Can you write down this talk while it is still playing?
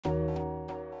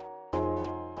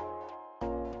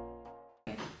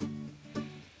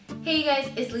Hey you guys,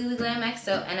 it's Lily Glam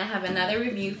XO and I have another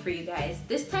review for you guys.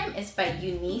 This time it's by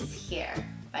Unice Hair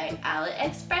by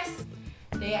AliExpress.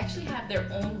 They actually have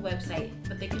their own website,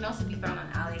 but they can also be found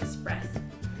on AliExpress.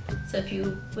 So if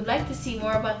you would like to see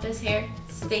more about this hair,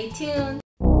 stay tuned.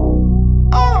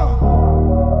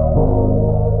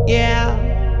 Yeah.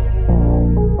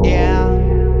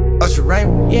 Usher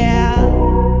Raymond. Yeah.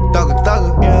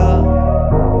 Thugger.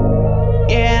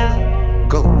 Yeah.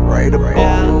 Go right up.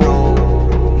 Yeah.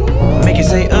 Make it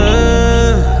say,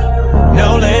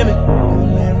 no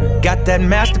limit. Got that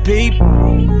masterpiece.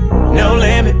 No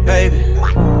limit, baby.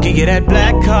 Give you that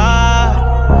black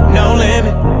card. No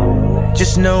limit.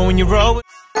 Just know when you roll with.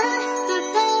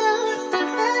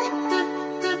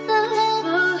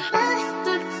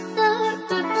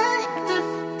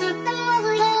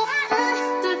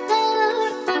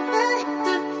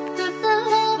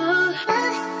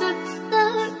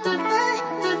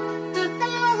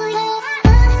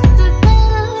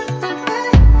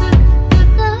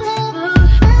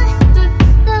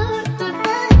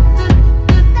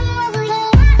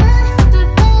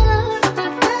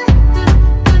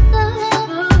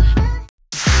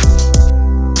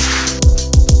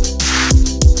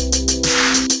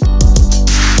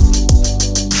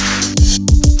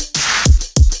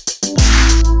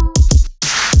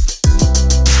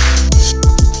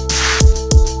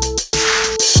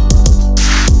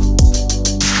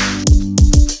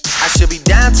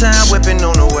 Whipping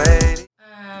on the way.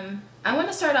 I want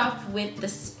to start off with the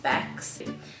specs.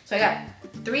 So I got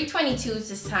 322s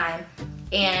this time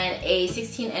and a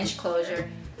 16-inch closure.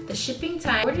 The shipping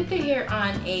time, I ordered the hair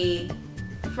on a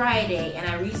Friday and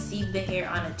I received the hair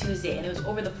on a Tuesday, and it was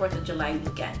over the 4th of July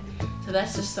weekend. So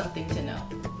that's just something to know.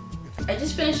 I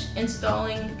just finished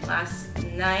installing last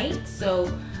night,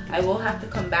 so I will have to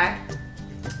come back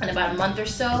in about a month or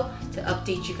so to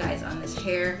update you guys on this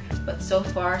hair, but so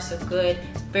far so good.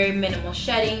 Very minimal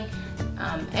shedding.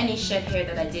 Any shed hair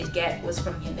that I did get was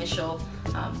from the initial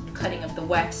cutting of the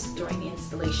wax during the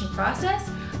installation process,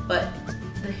 but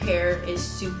the hair is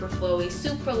super flowy,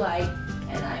 super light,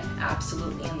 and I'm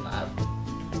absolutely in love.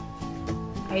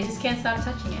 I just can't stop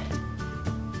touching it.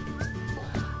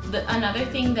 Another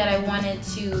thing that I wanted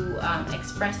to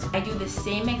express, I do the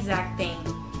same exact thing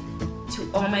to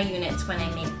all my units when I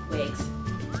make wigs.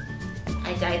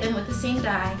 I dye them with the same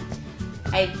dye.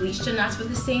 I bleached the knots with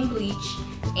the same bleach,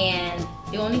 and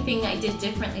the only thing I did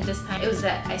differently this time, it was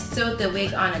that I sewed the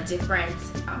wig on a different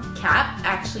cap. I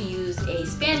actually used a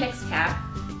spandex cap,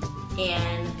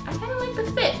 and I kind of like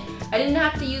the fit. I didn't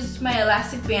have to use my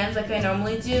elastic bands like I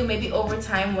normally do. Maybe over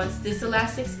time, once this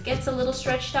elastic gets a little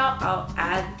stretched out, I'll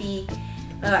add the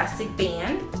elastic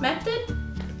band method.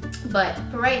 But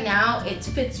for right now, it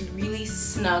fits really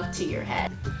snug to your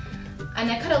head. And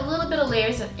I cut a little bit of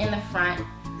layers in the front,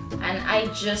 and I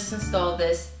just installed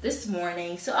this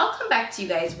morning. So I'll come back to you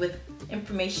guys with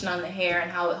information on the hair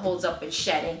and how it holds up with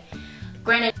shedding.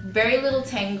 Granted, very little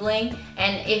tangling,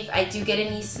 and if I do get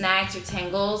any snags or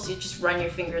tangles, you just run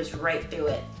your fingers right through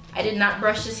it. I did not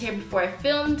brush this hair before I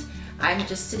filmed. I'm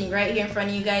just sitting right here in front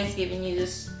of you guys giving you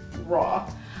this raw.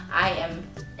 I am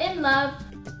in love.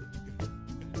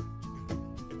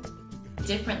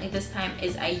 Differently this time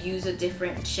is I use a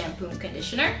different shampoo and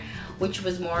conditioner, which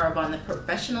was more of on the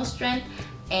professional strength,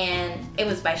 and it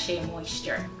was by Shea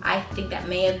Moisture. I think that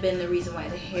may have been the reason why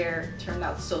the hair turned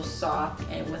out so soft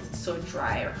and it wasn't so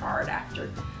dry or hard after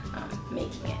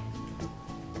making it.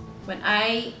 When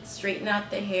I straighten out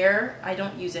the hair, I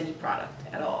don't use any product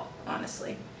at all,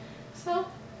 honestly. So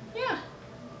yeah,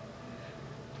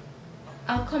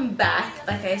 I'll come back,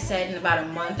 like I said, in about a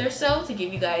month or so to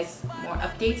give you guys more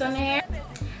updates on the hair.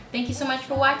 Thank you so much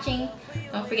for watching.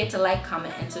 Don't forget to like,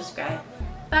 comment, and subscribe.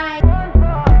 Bye!